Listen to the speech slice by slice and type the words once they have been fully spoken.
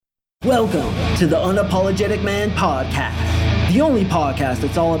Welcome to the Unapologetic Man Podcast, the only podcast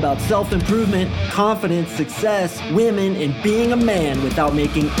that's all about self-improvement, confidence, success, women, and being a man without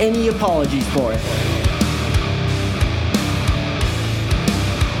making any apologies for it.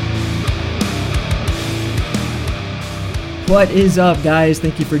 What is up, guys?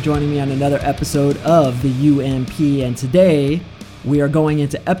 Thank you for joining me on another episode of the UMP, and today we are going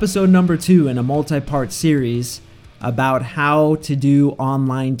into episode number 2 in a multi-part series about how to do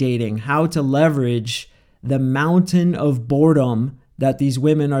online dating, how to leverage the mountain of boredom that these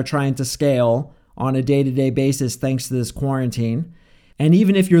women are trying to scale on a day-to-day basis thanks to this quarantine. And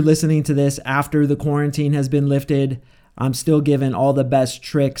even if you're listening to this after the quarantine has been lifted, I'm still giving all the best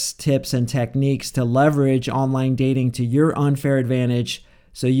tricks, tips, and techniques to leverage online dating to your unfair advantage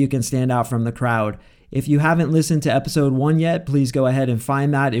so you can stand out from the crowd. If you haven't listened to episode 1 yet, please go ahead and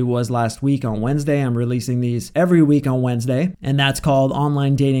find that. It was last week on Wednesday. I'm releasing these every week on Wednesday, and that's called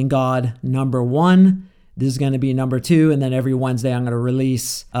Online Dating God number 1. This is going to be number 2, and then every Wednesday I'm going to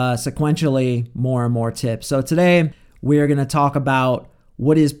release sequentially more and more tips. So today we're going to talk about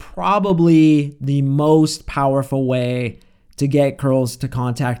what is probably the most powerful way to get girls to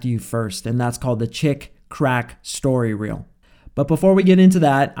contact you first, and that's called the Chick Crack Story Reel. But before we get into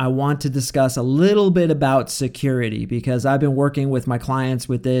that, I want to discuss a little bit about security because I've been working with my clients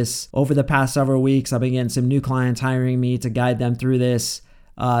with this over the past several weeks. I've been getting some new clients hiring me to guide them through this,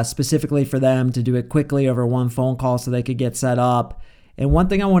 specifically for them to do it quickly over one phone call so they could get set up. And one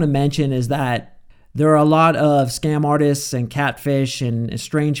thing I want to mention is that there are a lot of scam artists and catfish and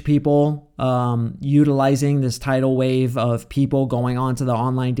strange people utilizing this tidal wave of people going onto the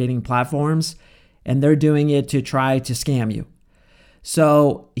online dating platforms, and they're doing it to try to scam you.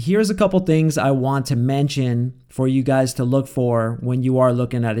 So here's a couple things I want to mention for you guys to look for when you are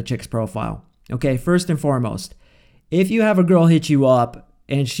looking at a chick's profile. Okay, first and foremost, if you have a girl hit you up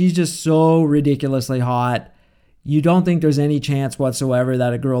and she's just so ridiculously hot, you don't think there's any chance whatsoever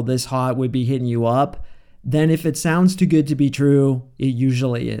that a girl this hot would be hitting you up, then if it sounds too good to be true, it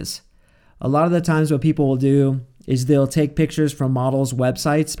usually is. A lot of the times what people will do is they'll take pictures from models'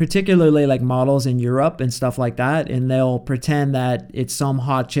 websites, particularly like models in Europe and stuff like that, and they'll pretend that it's some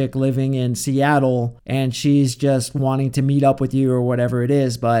hot chick living in Seattle and she's just wanting to meet up with you or whatever it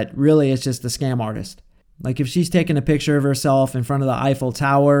is, but really it's just a scam artist. Like if she's taking a picture of herself in front of the Eiffel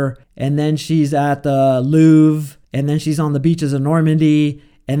Tower, and then she's at the Louvre, and then she's on the beaches of Normandy,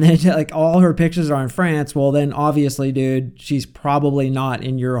 and then like all her pictures are in France, well then obviously, dude, she's probably not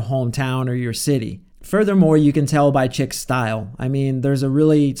in your hometown or your city. Furthermore, you can tell by chick style. I mean, there's a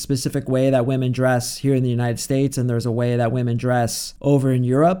really specific way that women dress here in the United States, and there's a way that women dress over in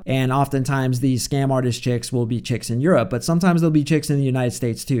Europe. And oftentimes these scam artist chicks will be chicks in Europe, but sometimes they'll be chicks in the United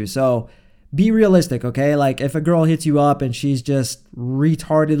States too. So be realistic, okay? Like if a girl hits you up and she's just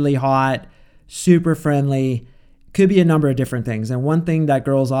retardedly hot, super friendly, could be a number of different things. And one thing that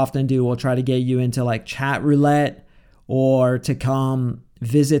girls often do will try to get you into like chat roulette or to come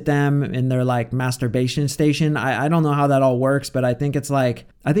visit them in their like masturbation station. I don't know how that all works, but I think it's like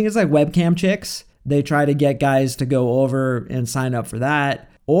webcam chicks. They try to get guys to go over and sign up for that,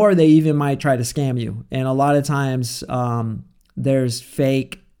 or they even might try to scam you. And a lot of times there's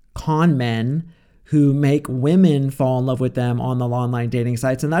fake con men who make women fall in love with them on the online dating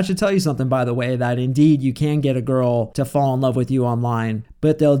sites. And that should tell you something, by the way, that indeed you can get a girl to fall in love with you online,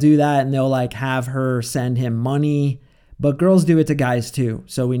 but they'll do that and they'll like have her send him money. But girls do it to guys too,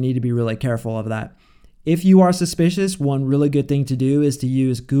 so we need to be really careful of that. If you are suspicious, one really good thing to do is to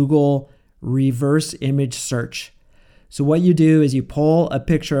use Google reverse image search. So what you do is you pull a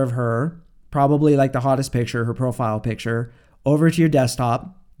picture of her, probably like the hottest picture, her profile picture, over to your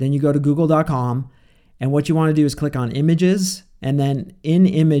desktop. Then you go to google.com, and what you want to do is click on images, and then in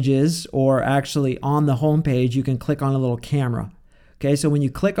images, or actually on the homepage, you can click on a little camera. Okay, so when you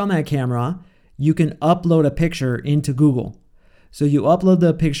click on that camera, you can upload a picture into Google. So you upload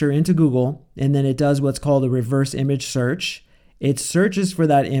the picture into Google, and then it does what's called a reverse image search. It searches for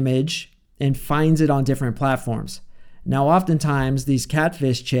that image and finds it on different platforms. Now, oftentimes, these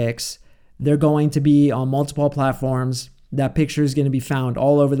catfish chicks, they're going to be on multiple platforms. That picture is going to be found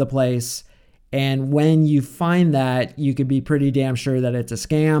all over the place. And when you find that, you can be pretty damn sure that it's a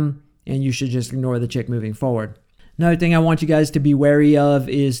scam, and you should just ignore the chick moving forward. Another thing I want you guys to be wary of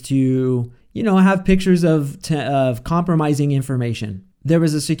is to have pictures of compromising information. There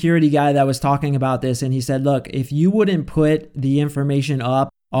was a security guy that was talking about this, and he said, look, if you wouldn't put the information up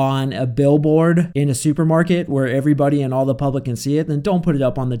on a billboard in a supermarket where everybody and all the public can see it, then don't put it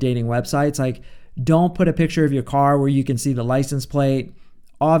up on the dating websites. Like, don't put a picture of your car where you can see the license plate.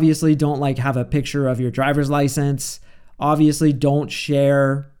 Obviously, don't have a picture of your driver's license. Obviously, don't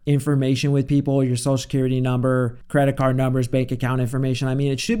share information with people, your social security number, credit card numbers, bank account information. I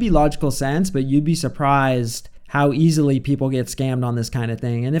mean, it should be logical sense, but you'd be surprised how easily people get scammed on this kind of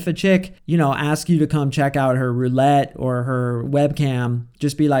thing. And if a chick, asks you to come check out her roulette or her webcam,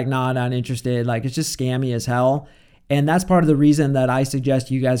 just be like, nah, not interested. Like, it's just scammy as hell. And that's part of the reason that I suggest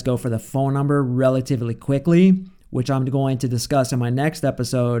you guys go for the phone number relatively quickly, which I'm going to discuss in my next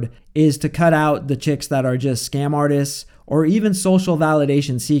episode, is to cut out the chicks that are just scam artists or even social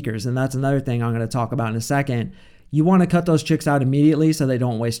validation seekers. And that's another thing I'm going to talk about in a second. You want to cut those chicks out immediately so they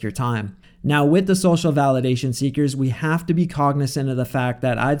don't waste your time. Now, with the social validation seekers, we have to be cognizant of the fact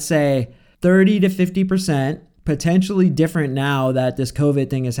that I'd say 30 to 50%, potentially different now that this COVID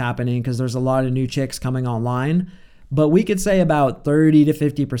thing is happening because there's a lot of new chicks coming online. But we could say about 30 to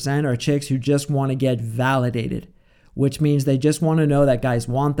 50% are chicks who just want to get validated, which means they just want to know that guys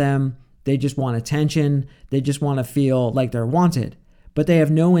want them. They just want attention. They just want to feel like they're wanted. But they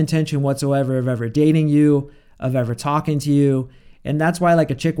have no intention whatsoever of ever dating you, of ever talking to you. And that's why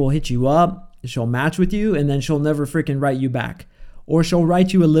like a chick will hit you up, she'll match with you, and then she'll never freaking write you back. Or she'll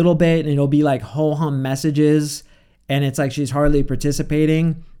write you a little bit and it'll be like ho-hum messages and it's like she's hardly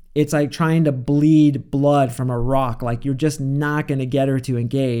participating. It's like trying to bleed blood from a rock. Like you're just not going to get her to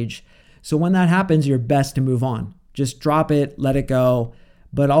engage. So when that happens, you're best to move on. Just drop it, let it go.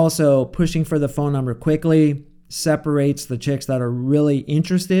 But also pushing for the phone number quickly separates the chicks that are really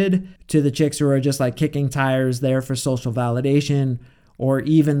interested to the chicks who are just like kicking tires there for social validation, or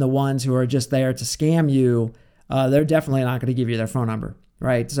even the ones who are just there to scam you. They're definitely not going to give you their phone number,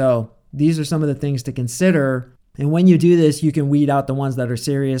 right? So these are some of the things to consider. And when you do this, you can weed out the ones that are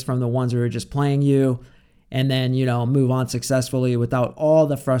serious from the ones who are just playing you, and then, move on successfully without all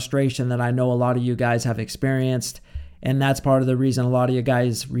the frustration that I know a lot of you guys have experienced. And that's part of the reason a lot of you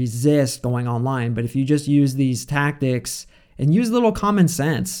guys resist going online. But if you just use these tactics and use a little common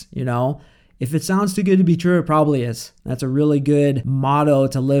sense, if it sounds too good to be true, it probably is. That's a really good motto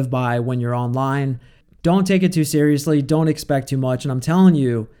to live by when you're online. Don't take it too seriously. Don't expect too much. And I'm telling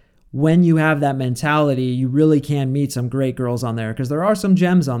you, when you have that mentality, you really can meet some great girls on there because there are some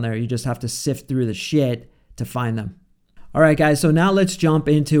gems on there. You just have to sift through the shit to find them. All right, guys. So now let's jump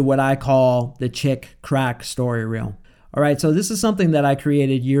into what I call the chick crack story reel. All right, so this is something that I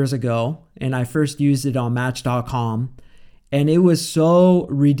created years ago, and I first used it on Match.com, and it was so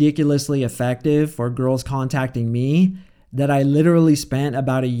ridiculously effective for girls contacting me that I literally spent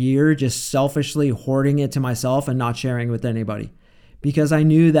about a year just selfishly hoarding it to myself and not sharing with anybody, because I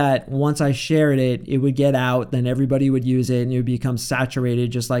knew that once I shared it, it would get out, then everybody would use it, and it would become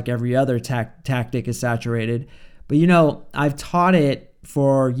saturated just like every other tactic is saturated. But I've taught it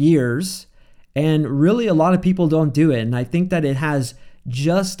for years, and really, a lot of people don't do it. And I think that it has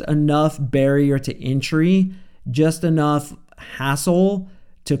just enough barrier to entry, just enough hassle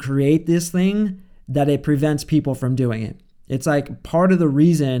to create this thing that it prevents people from doing it. It's like part of the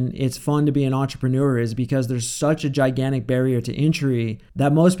reason it's fun to be an entrepreneur is because there's such a gigantic barrier to entry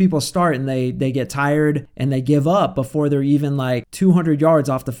that most people start and they get tired and they give up before they're even like 200 yards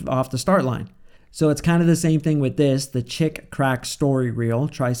off the start line. So it's kind of the same thing with this, the chick crack story reel.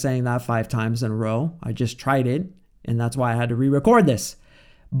 Try saying that 5 times in a row. I just tried it, and that's why I had to re-record this.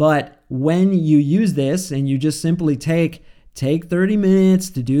 But when you use this and you just simply take 30 minutes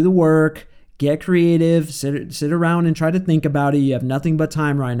to do the work, get creative, sit around and try to think about it. You have nothing but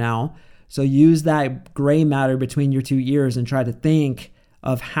time right now. So use that gray matter between your 2 ears and try to think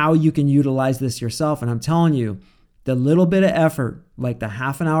of how you can utilize this yourself. And I'm telling you, the little bit of effort, like the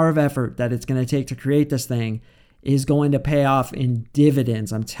half an hour of effort that it's going to take to create this thing is going to pay off in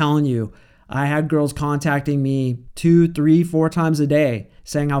dividends. I'm telling you, I had girls contacting me 2, 3, 4 times a day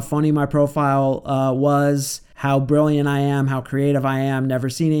saying how funny my profile was, how brilliant I am, how creative I am, never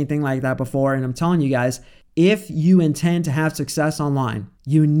seen anything like that before. And I'm telling you guys, if you intend to have success online,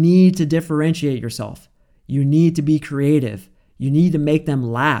 you need to differentiate yourself. You need to be creative. You need to make them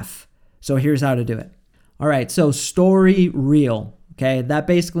laugh. So here's how to do it. All right, so story reel, okay? That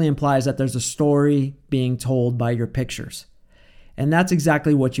basically implies that there's a story being told by your pictures. And that's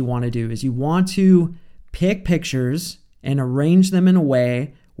exactly what you want to do is you want to pick pictures and arrange them in a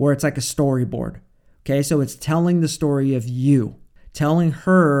way where it's like a storyboard, okay? So it's telling the story of you, telling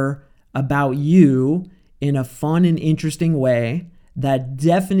her about you in a fun and interesting way that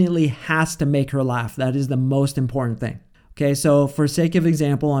definitely has to make her laugh. That is the most important thing. Okay, so for sake of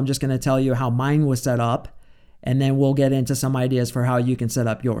example, I'm just going to tell you how mine was set up, and then we'll get into some ideas for how you can set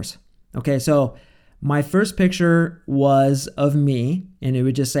up yours. Okay, so my first picture was of me, and it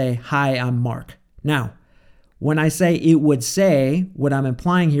would just say, "Hi, I'm Mark." Now, when I say it would say, what I'm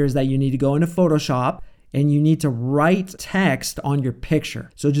implying here is that you need to go into Photoshop, and you need to write text on your picture.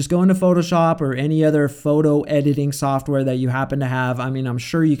 So just go into Photoshop or any other photo editing software that you happen to have. I mean, I'm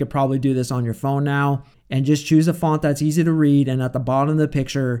sure you could probably do this on your phone now, and just choose a font that's easy to read. And at the bottom of the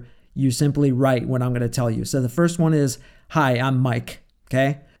picture, you simply write what I'm going to tell you. So the first one is, "Hi, I'm Mike."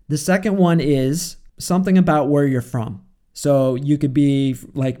 Okay. The second one is something about where you're from. So you could be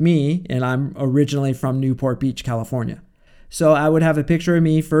like me, and I'm originally from Newport Beach, California. So I would have a picture of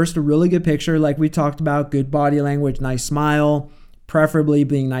me, first a really good picture like we talked about, good body language, nice smile, preferably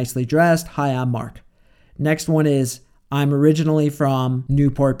being nicely dressed. "Hi, I'm Mark." Next one is, "I'm originally from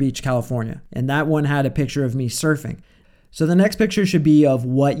Newport Beach, California." And that one had a picture of me surfing. So the next picture should be of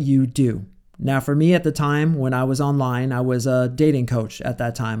what you do. Now for me at the time when I was online, I was a dating coach at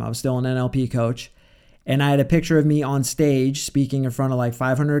that time. I was still an NLP coach. And I had a picture of me on stage speaking in front of like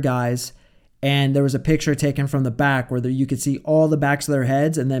 500 guys. And there was a picture taken from the back where you could see all the backs of their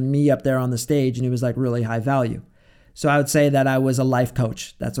heads and then me up there on the stage, and it was like really high value. So I would say that I was a life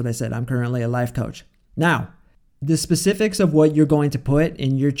coach. That's what I said. I'm currently a life coach. Now, the specifics of what you're going to put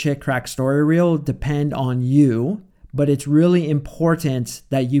in your Chick Crack story reel depend on you, but it's really important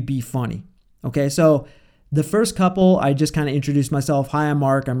that you be funny. Okay, so the first couple, I just kind of introduced myself. "Hi, I'm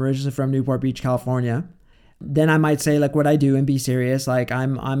Mark. I'm originally from Newport Beach, California." Then I might say like what I do and be serious, like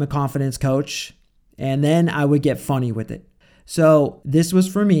I'm a confidence coach, and then I would get funny with it. So this was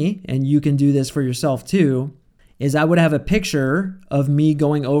for me, and you can do this for yourself too, is I would have a picture of me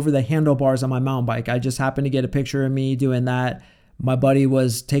going over the handlebars on my mountain bike. I just happened to get a picture of me doing that. My buddy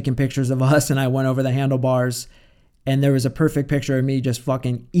was taking pictures of us, and I went over the handlebars, and there was a perfect picture of me just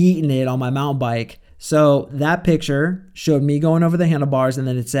fucking eating it on my mountain bike. So that picture showed me going over the handlebars, and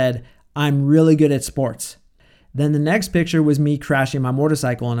then it said, "I'm really good at sports." Then the next picture was me crashing my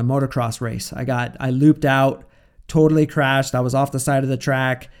motorcycle in a motocross race. I looped out, totally crashed. I was off the side of the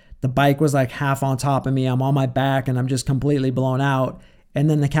track. The bike was like half on top of me. I'm on my back and I'm just completely blown out. And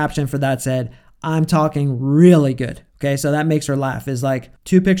then the caption for that said, "I'm talking really good." Okay, so that makes her laugh. Is like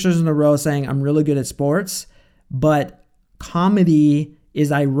 2 pictures in a row saying I'm really good at sports, but comedy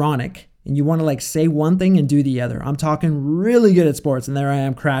is ironic. And you want to like say one thing and do the other. I'm talking really good at sports, and there I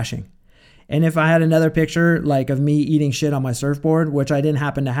am crashing. And if I had another picture like of me eating shit on my surfboard, which I didn't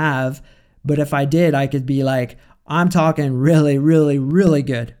happen to have, but if I did, I could be like, "I'm talking really, really, really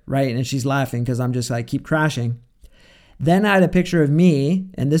good," right? And she's laughing because I'm just like keep crashing. Then I had a picture of me,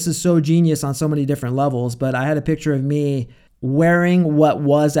 and this is so genius on so many different levels, but I had a picture of me wearing what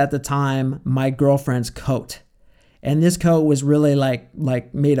was at the time my girlfriend's coat. And this coat was really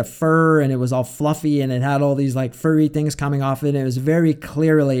like made of fur, and it was all fluffy, and it had all these like furry things coming off it. It was very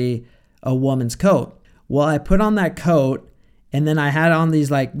clearly a woman's coat. Well, I put on that coat, and then I had on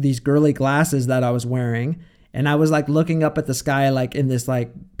these girly glasses that I was wearing, and I was like looking up at the sky like in this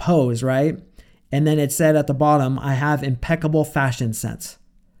like pose, right? And then it said at the bottom, "I have impeccable fashion sense."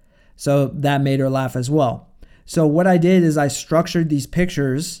 So that made her laugh as well. So what I did is I structured these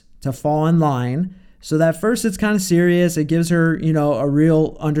pictures to fall in line. So that first it's kind of serious. It gives her, a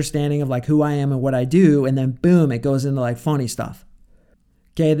real understanding of like who I am and what I do. And then boom, it goes into like funny stuff.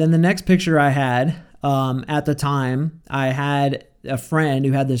 Okay, then the next picture I had, at the time, I had a friend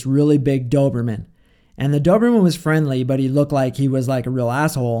who had this really big Doberman. And the Doberman was friendly, but he looked like he was like a real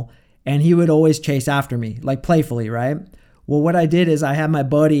asshole. And he would always chase after me, like playfully, right? Well, what I did is I had my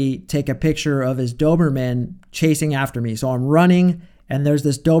buddy take a picture of his Doberman chasing after me. So I'm running, and there's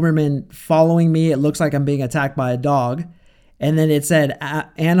this Doberman following me. It looks like I'm being attacked by a dog. And then it said,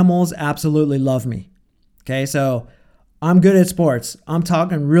 "Animals absolutely love me." Okay, so I'm good at sports. I'm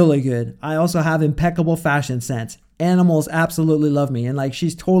talking really good. I also have impeccable fashion sense. Animals absolutely love me. And like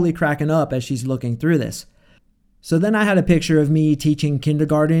she's totally cracking up as she's looking through this. So then I had a picture of me teaching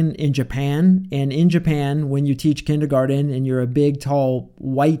kindergarten in Japan. And in Japan, when you teach kindergarten and you're a big, tall,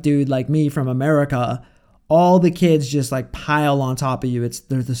 white dude like me from America, all the kids just like pile on top of you.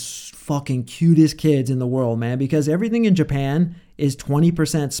 They're the fucking cutest kids in the world, man, because everything in Japan is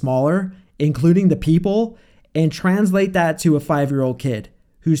 20% smaller, including the people. And translate that to a 5-year-old kid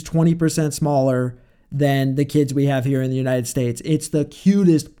who's 20% smaller than the kids we have here in the United States. It's the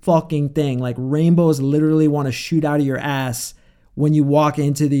cutest fucking thing. Like rainbows literally want to shoot out of your ass when you walk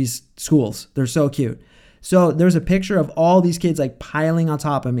into these schools. They're so cute. So there's a picture of all these kids like piling on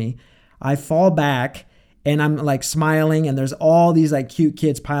top of me. I fall back and I'm like smiling, and there's all these like cute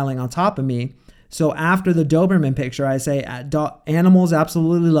kids piling on top of me. So after the Doberman picture, I say, "Animals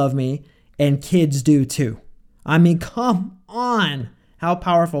absolutely love me, and kids do too." I mean, come on. How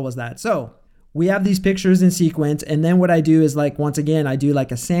powerful was that? So we have these pictures in sequence. And then what I do is like, once again, I do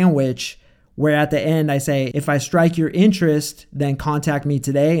like a sandwich where at the end I say, if I strike your interest, then contact me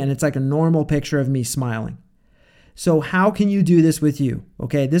today. And it's like a normal picture of me smiling. So how can you do this with you?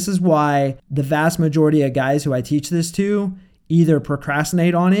 Okay, this is why the vast majority of guys who I teach this to either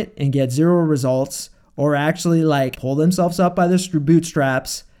procrastinate on it and get zero results, or actually like pull themselves up by their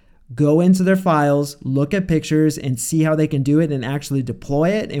bootstraps, go into their files, look at pictures and see how they can do it and actually deploy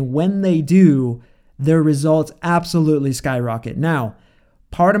it. And when they do, their results absolutely skyrocket. Now,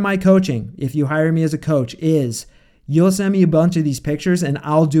 part of my coaching, if you hire me as a coach, is you'll send me a bunch of these pictures and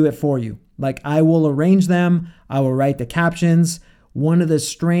I'll do it for you. Like I will arrange them. I will write the captions. One of the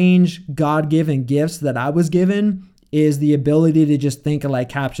strange God-given gifts that I was given is the ability to just think of like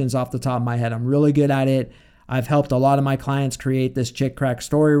captions off the top of my head. I'm really good at it. I've helped a lot of my clients create this Chick Crack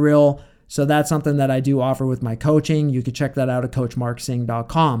story reel. So that's something that I do offer with my coaching. You can check that out at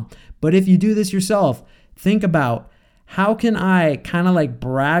coachmarksing.com. But if you do this yourself, think about how can I kind of like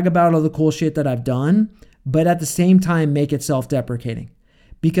brag about all the cool shit that I've done, but at the same time make it self-deprecating.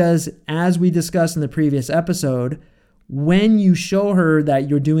 Because as we discussed in the previous episode, when you show her that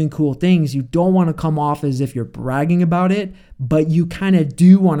you're doing cool things, you don't want to come off as if you're bragging about it, but you kind of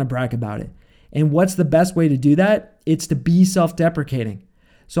do want to brag about it. And what's the best way to do that? It's to be self-deprecating.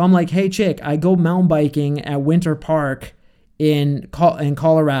 So I'm like, hey, chick, I go mountain biking at Winter Park in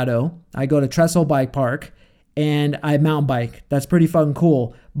Colorado. I go to Trestle Bike Park and I mountain bike. That's pretty fucking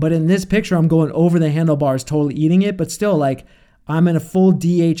cool. But in this picture, I'm going over the handlebars, totally eating it. But still, like, I'm in a full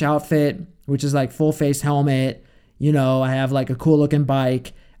DH outfit, which is like full face helmet. You know, I have like a cool looking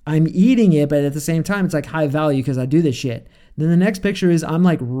bike. I'm eating it, but at the same time, it's like high value because I do this shit. Then the next picture is I'm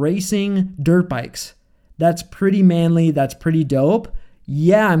like racing dirt bikes. That's pretty manly. That's pretty dope.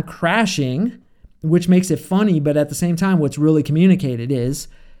 Yeah, I'm crashing, which makes it funny. But at the same time, what's really communicated is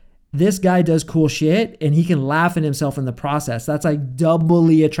this guy does cool shit and he can laugh at himself in the process. That's like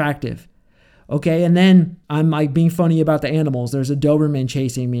doubly attractive. Okay, and then I'm like being funny about the animals. There's a Doberman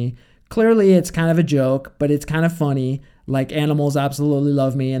chasing me. Clearly, it's kind of a joke, but it's kind of funny. Like animals absolutely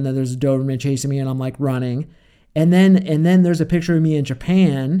love me. And then there's a Doberman chasing me and I'm like running. And then there's a picture of me in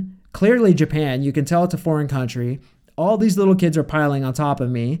Japan. Clearly Japan, you can tell it's a foreign country. All these little kids are piling on top of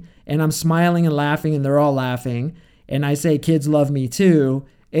me and I'm smiling and laughing and they're all laughing. And I say, kids love me too.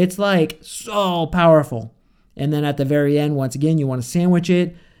 It's like so powerful. And then at the very end, once again, you want to sandwich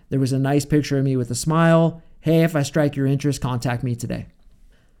it. There was a nice picture of me with a smile. Hey, if I strike your interest, contact me today.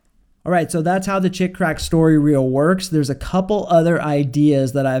 All right, so that's how the Chick Crack story reel works. There's a couple other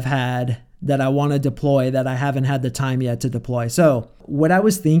ideas that I've had that I want to deploy that I haven't had the time yet to deploy. So what I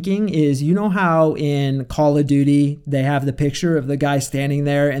was thinking is, you know how in Call of Duty, they have the picture of the guy standing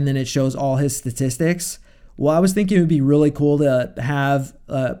there and then it shows all his statistics? Well, I was thinking it would be really cool to have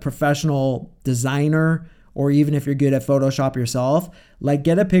a professional designer, or even if you're good at Photoshop yourself, like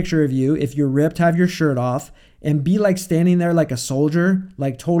get a picture of you. If you're ripped, have your shirt off and be like standing there like a soldier,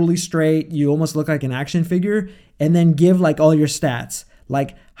 like totally straight. You almost look like an action figure, and then give like all your stats,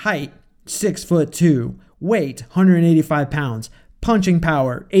 like height, 6'2", weight, 185 pounds, punching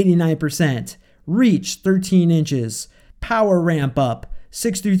power, 89%, reach, 13 inches, power ramp up,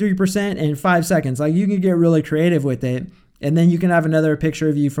 63% in 5 seconds. Like you can get really creative with it. And then you can have another picture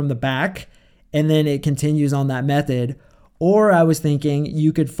of you from the back, and then it continues on that method. Or I was thinking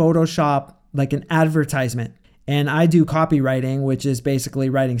you could Photoshop like an advertisement. And I do copywriting, which is basically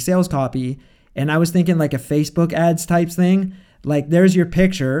writing sales copy. And I was thinking like a Facebook ads type thing. Like there's your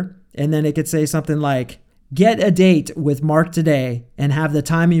picture, and then it could say something like, get a date with Mark today and have the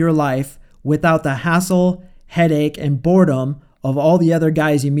time of your life without the hassle, headache, and boredom of all the other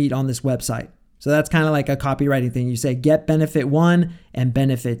guys you meet on this website. So that's kind of like a copywriting thing. You say get benefit 1 and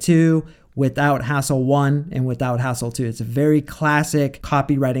benefit 2 without hassle 1 and without hassle 2. It's a very classic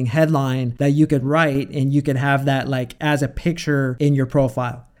copywriting headline that you could write, and you could have that like as a picture in your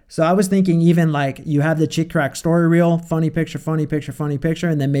profile. So I was thinking even like you have the Chick Crack story reel, funny picture, funny picture, funny picture,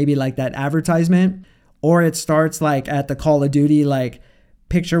 and then maybe like that advertisement. Or it starts like at the Call of Duty, like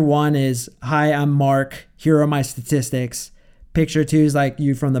picture 1 is, hi, I'm Mark, here are my statistics. Picture 2 is like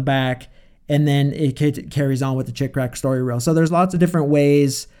you from the back, and then it carries on with the Chick Crack story reel. So there's lots of different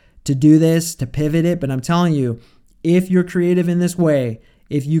ways to do this, to pivot it. But I'm telling you, if you're creative in this way,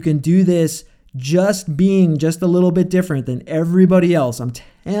 if you can do this just being just a little bit different than everybody else, I'm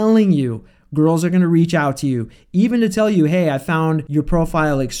telling you, girls are going to reach out to you, even to tell you, hey, I found your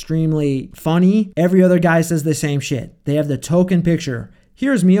profile extremely funny. Every other guy says the same shit. They have the token picture.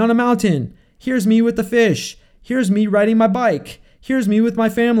 Here's me on a mountain. Here's me with the fish. Here's me riding my bike. Here's me with my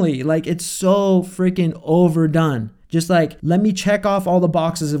family. Like, it's so freaking overdone. Just like, let me check off all the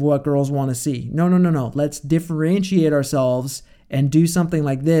boxes of what girls want to see. No. Let's differentiate ourselves and do something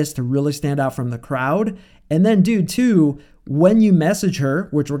like this to really stand out from the crowd. And then, dude, too, when you message her,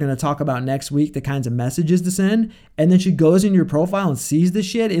 which we're going to talk about next week, the kinds of messages to send, and then she goes in your profile and sees the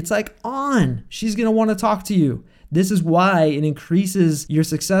shit, it's like on. She's going to want to talk to you. This is why it increases your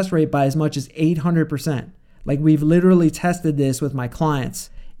success rate by as much as 800%. Like, we've literally tested this with my clients.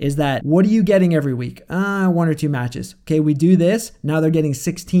 Is that, what are you getting every week? 1 or 2 matches. Okay, we do this. Now they're getting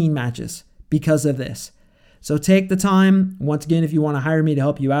 16 matches because of this. So take the time. Once again, if you want to hire me to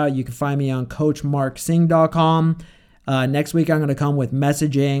help you out, you can find me on coachmarksing.com. Next week, I'm going to come with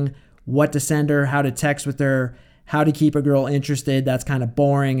messaging, what to send her, how to text with her, how to keep a girl interested that's kind of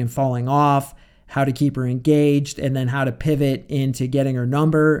boring and falling off, how to keep her engaged, and then how to pivot into getting her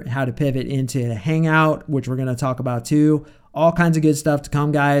number, how to pivot into the hangout, which we're going to talk about too. All kinds of good stuff to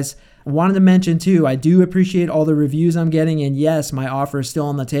come, guys. I wanted to mention too, I do appreciate all the reviews I'm getting, and yes, my offer is still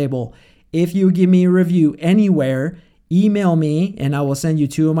on the table. If you give me a review anywhere, email me and I will send you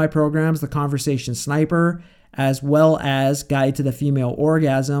 2 of my programs, the Conversation Sniper, as well as Guide to the Female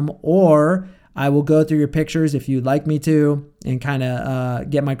Orgasm, or I will go through your pictures if you'd like me to and kind of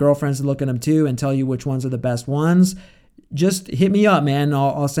get my girlfriends to look at them too and tell you which ones are the best ones. Just hit me up, man.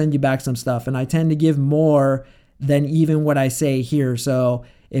 I'll send you back some stuff. And I tend to give more than even what I say here. So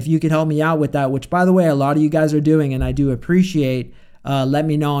if you could help me out with that, which by the way, a lot of you guys are doing and I do appreciate, let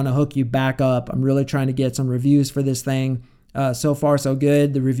me know and I'll hook you back up. I'm really trying to get some reviews for this thing. So far, so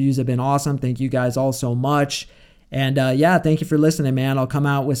good. The reviews have been awesome. Thank you guys all so much. And yeah, thank you for listening, man. I'll come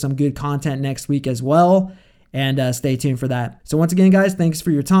out with some good content next week as well. And stay tuned for that. So once again, guys, thanks for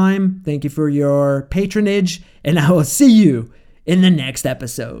your time. Thank you for your patronage. And I will see you in the next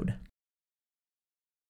episode.